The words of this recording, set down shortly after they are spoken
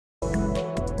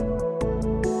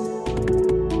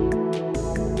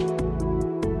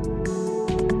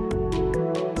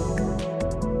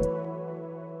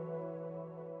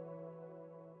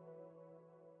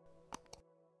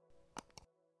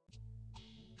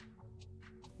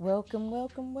Welcome,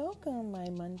 welcome, welcome, my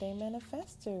Monday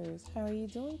manifestors. How are you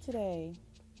doing today?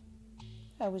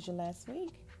 How was your last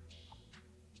week?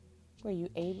 Were you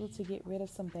able to get rid of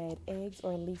some bad eggs,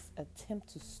 or at least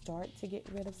attempt to start to get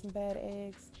rid of some bad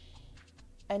eggs?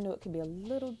 I know it can be a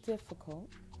little difficult.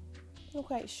 I'm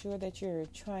quite sure that you're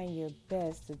trying your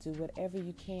best to do whatever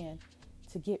you can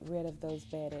to get rid of those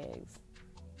bad eggs.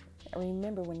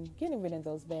 Remember, when getting rid of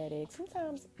those bad eggs,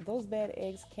 sometimes those bad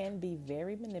eggs can be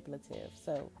very manipulative.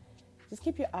 So just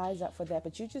keep your eyes out for that,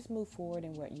 but you just move forward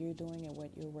in what you're doing and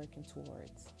what you're working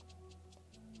towards.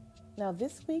 Now,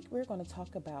 this week, we're going to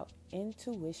talk about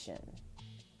intuition.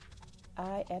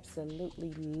 I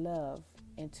absolutely love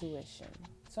intuition.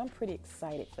 So I'm pretty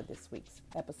excited for this week's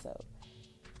episode.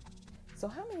 So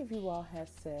how many of you all have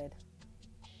said,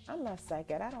 I'm not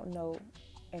psychic, I don't know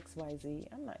XYZ,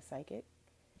 I'm not psychic.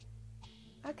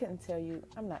 I couldn't tell you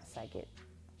I'm not psychic.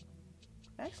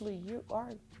 Actually, you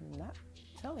are not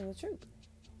telling the truth.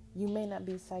 You may not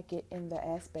be psychic in the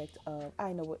aspect of,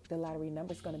 I know what the lottery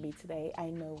number is going to be today. I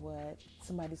know what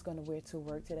somebody's going to wear to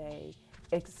work today,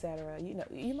 etc.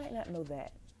 You might not know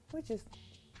that, which is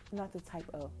not the type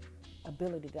of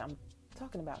ability that I'm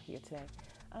talking about here today.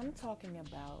 I'm talking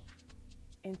about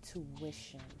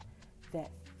intuition, that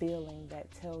feeling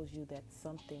that tells you that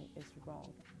something is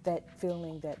wrong, that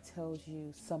feeling that tells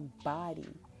you somebody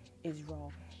is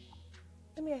wrong.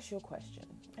 Let me ask you a question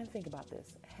and think about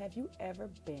this. Have you ever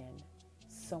been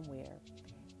somewhere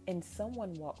and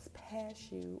someone walks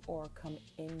past you or come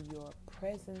in your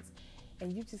presence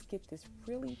and you just get this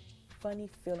really funny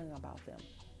feeling about them?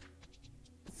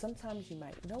 Sometimes you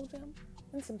might know them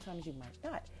and sometimes you might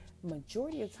not.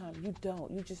 Majority of the time you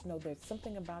don't. You just know there's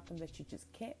something about them that you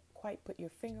just can't quite put your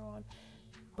finger on,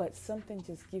 but something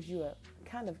just gives you a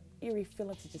kind of eerie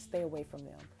feeling to just stay away from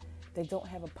them. They don't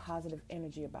have a positive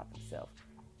energy about themselves.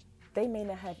 They may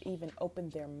not have even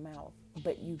opened their mouth,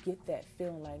 but you get that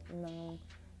feeling like, no,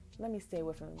 let me stay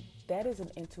away from them. That is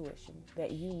an intuition that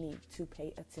you need to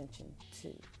pay attention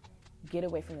to. Get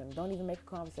away from them. Don't even make a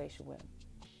conversation with them,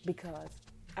 because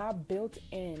our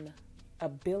built-in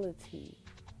ability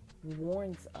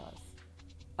warns us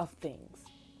of things.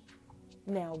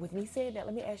 Now, with me saying that,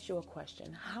 let me ask you a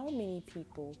question. How many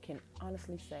people can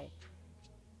honestly say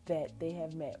that they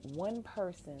have met one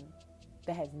person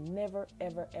that has never,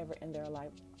 ever, ever in their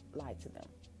life lied to them?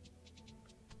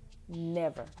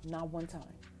 Never. Not one time.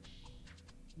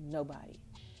 Nobody.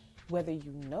 Whether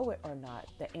you know it or not,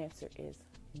 the answer is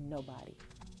nobody.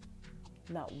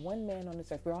 Not one man on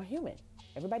this earth. We're all human.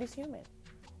 Everybody's human.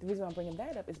 The reason I'm bringing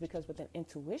that up is because with an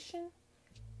intuition,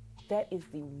 that is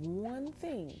the one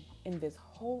thing in this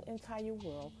whole entire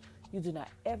world you do not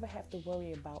ever have to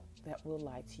worry about that will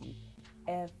lie to you.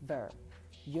 Ever.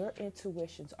 Your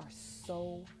intuitions are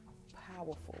so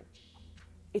powerful.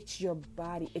 It's your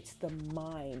body, it's the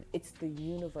mind, it's the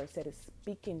universe that is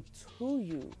speaking to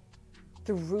you,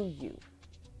 through you.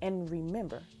 And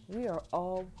remember, we are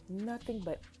all nothing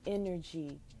but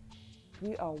energy.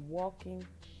 We are walking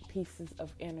pieces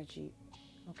of energy,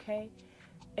 okay?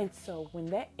 And so when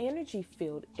that energy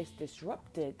field is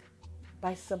disrupted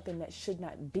by something that should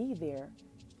not be there,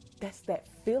 that's that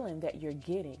feeling that you're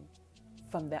getting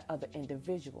from that other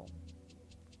individual.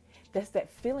 That's that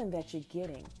feeling that you're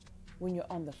getting when you're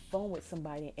on the phone with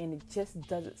somebody and it just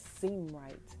doesn't seem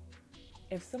right.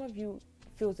 If some of you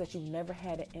feels that you've never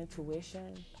had an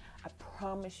intuition, I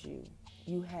promise you,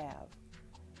 you have.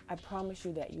 I promise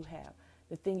you that you have.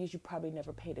 The thing is, you probably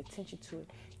never paid attention to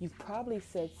it. You've probably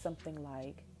said something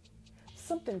like,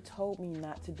 something told me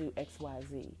not to do X, Y,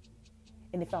 Z.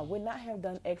 And if I would not have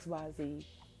done X, Y, Z,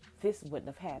 this wouldn't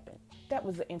have happened. That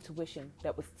was the intuition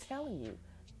that was telling you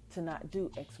to not do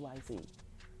X, Y, Z.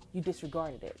 You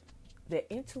disregarded it.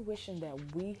 The intuition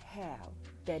that we have,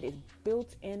 that is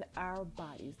built in our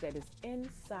bodies, that is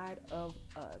inside of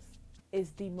us,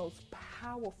 is the most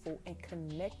powerful and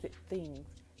connected things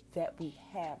that we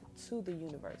have to the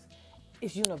universe.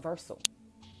 It's universal.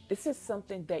 This is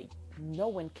something that no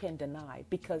one can deny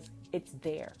because it's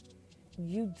there.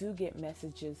 You do get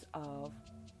messages of,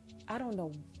 I don't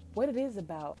know what it is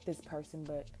about this person,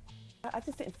 but I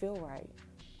just didn't feel right.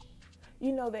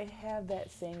 You know, they have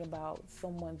that saying about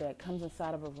someone that comes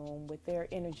inside of a room with their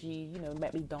energy, it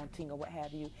might be daunting or what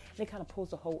have you, and it kind of pulls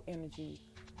the whole energy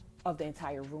of the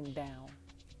entire room down.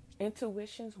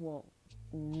 Intuitions will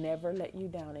never let you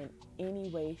down in any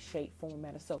way, shape, form, or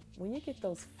manner. So when you get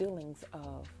those feelings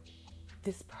of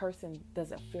this person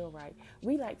doesn't feel right,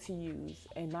 we like to use,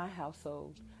 in my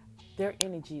household, their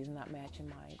energy is not matching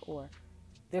mine, or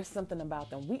there's something about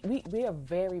them. We are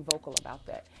very vocal about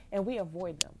that, and we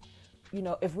avoid them.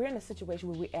 If we're in a situation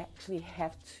where we actually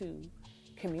have to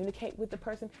communicate with the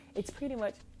person, it's pretty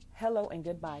much hello and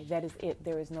goodbye. That is it.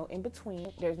 There is no in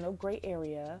between. There's no gray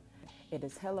area. It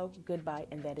is hello, goodbye,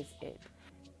 and that is it.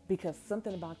 Because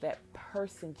something about that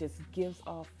person just gives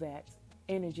off that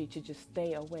energy to just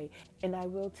stay away. And I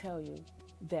will tell you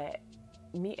that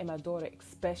me and my daughter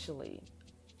especially,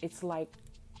 it's like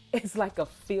a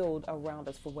field around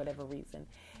us for whatever reason.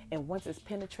 And once it's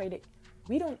penetrated,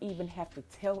 we don't even have to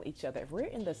tell each other. If we're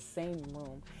in the same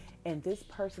room and this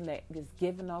person that is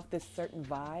giving off this certain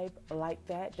vibe like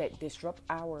that disrupt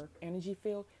our energy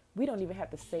field, we don't even have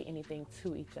to say anything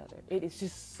to each other. It is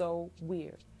just so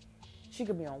weird. She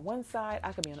could be on one side,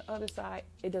 I could be on the other side.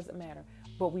 It doesn't matter.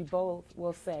 But we both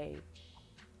will say,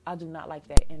 I do not like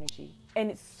that energy.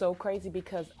 And it's so crazy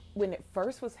because when it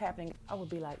first was happening, I would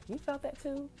be like, you felt that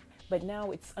too? But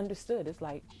now it's understood. It's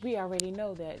like we already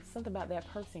know that something about that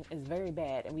person is very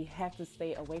bad and we have to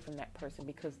stay away from that person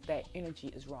because that energy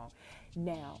is wrong.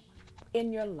 Now,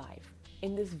 in your life,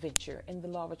 in this venture, in the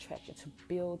law of attraction, to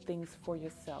build things for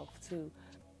yourself, to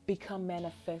become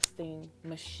manifesting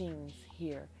machines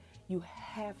here, you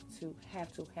have to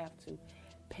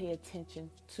pay attention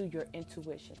to your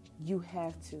intuition. You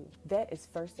have to. That is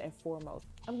first and foremost.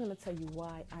 I'm going to tell you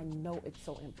why I know it's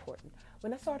so important.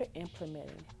 When I started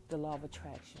implementing the law of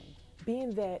attraction,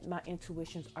 being that my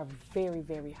intuitions are very,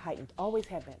 very heightened, always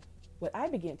have been, what I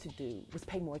began to do was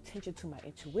pay more attention to my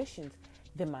intuitions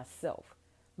than myself.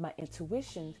 My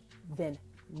intuitions than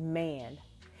man.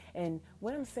 And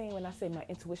what I'm saying when I say my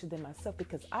intuition than myself,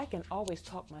 because I can always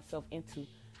talk myself into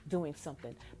doing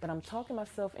something, but I'm talking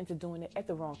myself into doing it at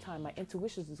the wrong time. My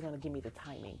intuitions is going to give me the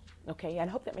timing. Okay. And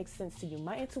I hope that makes sense to you.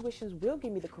 My intuitions will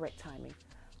give me the correct timing.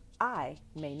 I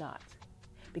may not,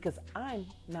 because I'm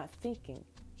not thinking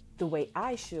the way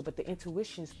I should, but the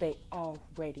intuitions, they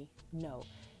already know.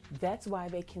 That's why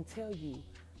they can tell you,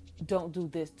 don't do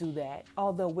this, do that.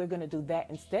 Although we're going to do that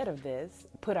instead of this,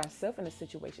 put ourselves in a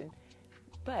situation.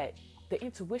 But the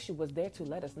intuition was there to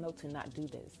let us know to not do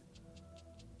this.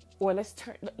 Or let's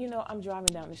turn, I'm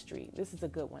driving down the street. This is a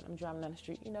good one. I'm driving down the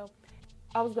street,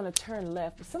 I was going to turn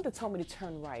left, but something told me to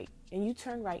turn right. And you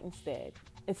turn right instead.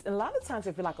 It's a lot of times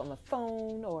if you're like on the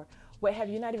phone or what have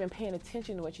you, you're not even paying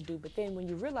attention to what you do. But then when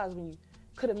you realize when you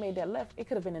could have made that left, it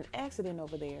could have been an accident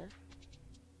over there.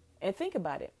 And think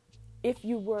about it. If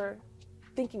you were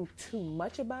thinking too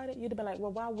much about it, you'd have been like,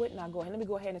 well, why wouldn't I go ahead? Let me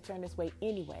go ahead and turn this way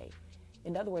anyway.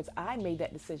 In other words, I made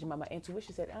that decision. My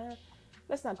intuition said,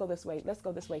 let's not go this way. Let's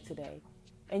go this way today.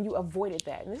 And you avoided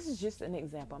that. And this is just an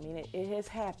example. I mean, it has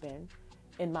happened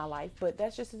in my life, but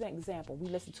that's just an example. We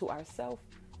listen to ourselves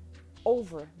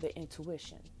over the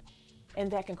intuition.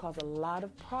 And that can cause a lot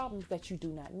of problems that you do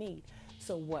not need.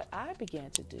 So what I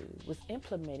began to do was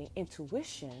implementing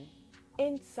intuition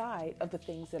inside of the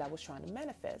things that I was trying to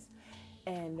manifest.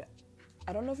 And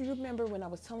I don't know if you remember when I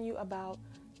was telling you about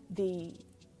the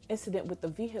incident with the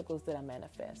vehicles that I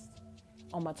manifest.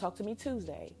 On my Talk to Me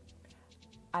Tuesday,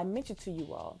 I mentioned to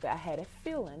you all that I had a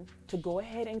feeling to go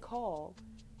ahead and call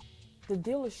the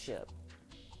dealership.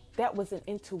 That was an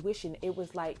intuition. It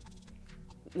was like,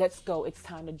 let's go. It's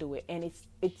time to do it. And it's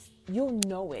you'll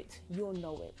know it.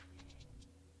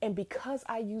 And because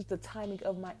I used the timing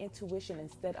of my intuition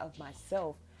instead of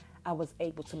myself, I was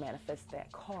able to manifest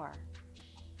that car.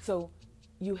 So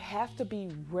you have to be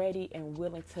ready and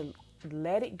willing to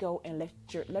let it go and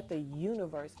let the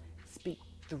universe speak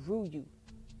through you.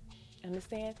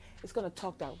 Understand? It's going to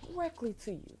talk directly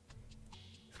to you.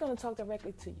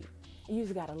 You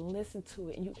just got to listen to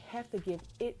it, and you have to give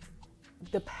it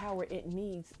the power it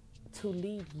needs to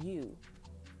lead you.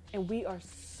 And we are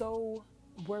so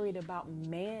worried about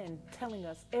man telling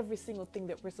us every single thing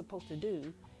that we're supposed to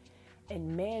do,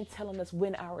 and man telling us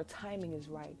when our timing is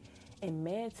right, and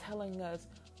man telling us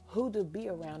who to be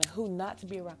around and who not to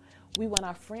be around. We want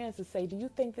our friends to say, do you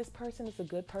think this person is a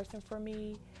good person for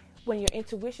me? When your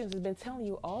intuition has been telling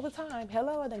you all the time,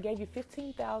 hello, I done gave you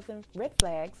 15,000 red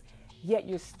flags, yet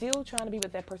you're still trying to be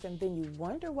with that person. Then you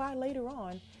wonder why later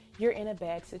on you're in a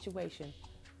bad situation.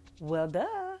 Well,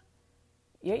 duh.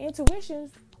 Your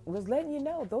intuitions was letting you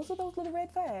know those are those little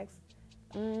red flags.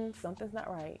 Something's not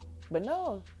right. But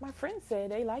no, my friend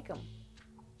said they like them.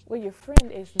 Well, your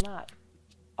friend is not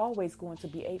always going to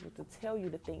be able to tell you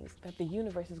the things that the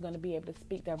universe is going to be able to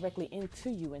speak directly into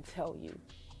you and tell you.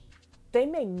 They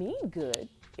may mean good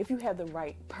if you have the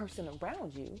right person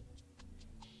around you.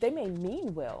 They may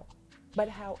mean well, but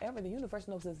however, the universe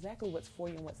knows exactly what's for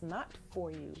you and what's not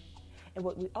for you. And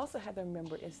what we also have to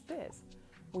remember is this: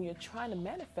 when you're trying to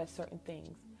manifest certain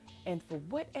things, and for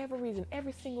whatever reason,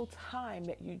 every single time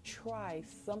that you try,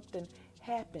 something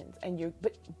happens, and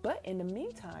but in the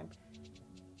meantime,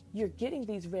 you're getting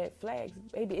these red flags.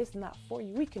 Baby, it's not for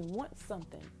you. We can want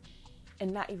something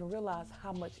and not even realize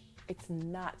how much it's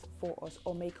not for us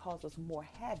or may cause us more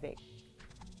havoc.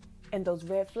 And those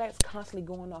red flags constantly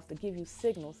going off to give you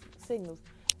signals.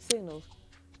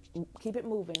 Keep it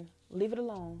moving. Leave it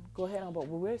alone. Go ahead on. But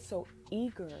we're so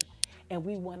eager and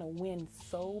we want to win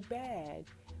so bad,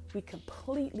 we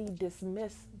completely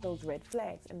dismiss those red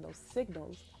flags and those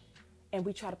signals, and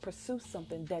we try to pursue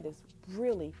something that is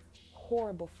really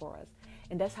horrible for us.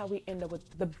 And that's how we end up with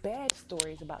the bad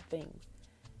stories about things,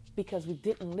 because we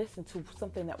didn't listen to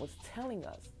something that was telling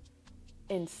us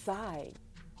inside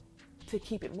to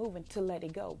keep it moving, to let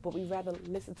it go. But we rather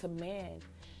listen to man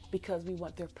because we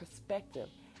want their perspective.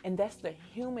 And that's the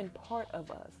human part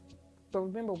of us. But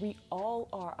remember, we all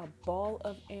are a ball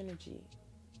of energy.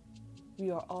 We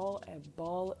are all a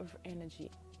ball of energy.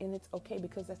 And it's okay,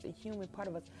 because that's the human part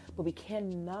of us. But we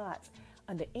cannot,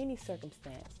 under any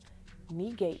circumstance,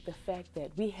 negate the fact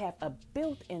that we have a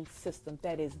built-in system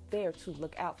that is there to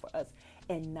look out for us.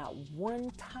 And not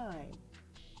one time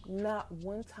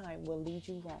will lead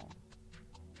you wrong.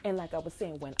 And like I was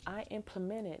saying, when I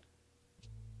implemented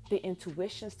the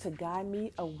intuitions to guide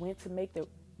me of when to make the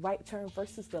right turn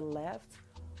versus the left,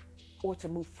 or to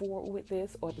move forward with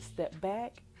this, or to step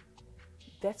back,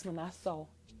 that's when I saw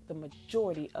the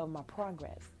majority of my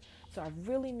progress. So I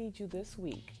really need you this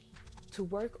week to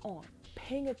work on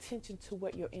paying attention to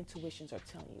what your intuitions are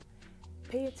telling you.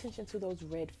 Pay attention to those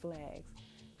red flags.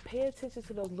 Pay attention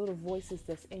to those little voices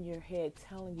that's in your head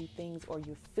telling you things, or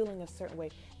you're feeling a certain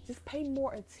way. Just pay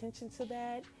more attention to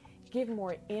that. Give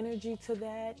more energy to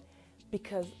that,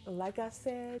 because like I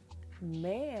said,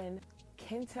 man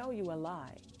can tell you a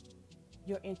lie.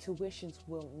 Your intuitions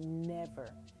will never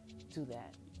do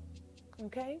that.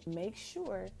 Okay? Make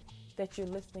sure that you're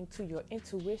listening to your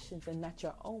intuitions and not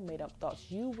your own made up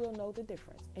thoughts. You will know the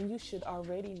difference, and you should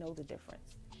already know the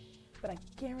difference. But I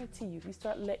guarantee you, if you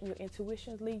start letting your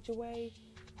intuitions lead your way,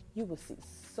 you will see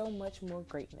so much more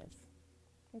greatness.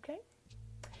 Okay?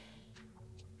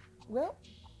 Well,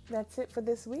 that's it for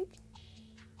this week.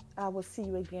 I will see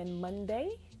you again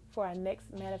Monday for our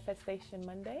next Manifestation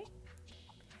Monday.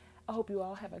 I hope you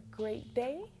all have a great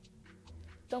day.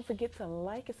 Don't forget to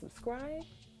like and subscribe.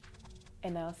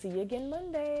 And I'll see you again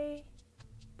Monday.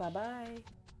 Bye-bye.